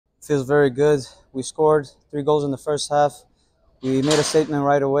Feels very good. We scored 3 goals in the first half. We made a statement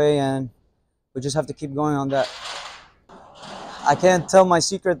right away, and we just have to keep going on that. I can't tell my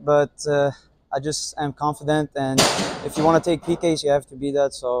secret, but I just am confident, and if you want to take PKs, you have to be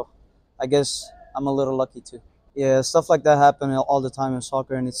that, so I guess I'm a little lucky too. Yeah, stuff like that happen all the time in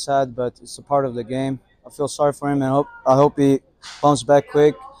soccer, and it's sad, but it's a part of the game. I feel sorry for him, and I hope he bounces back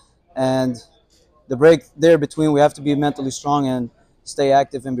quick. And the break there between, we have to be mentally strong and stay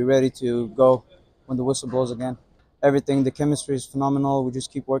active and be ready to go when the whistle blows again. Everything, the chemistry is phenomenal. We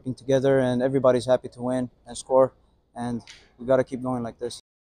just keep working together, and everybody's happy to win and score, and we got to keep going like this.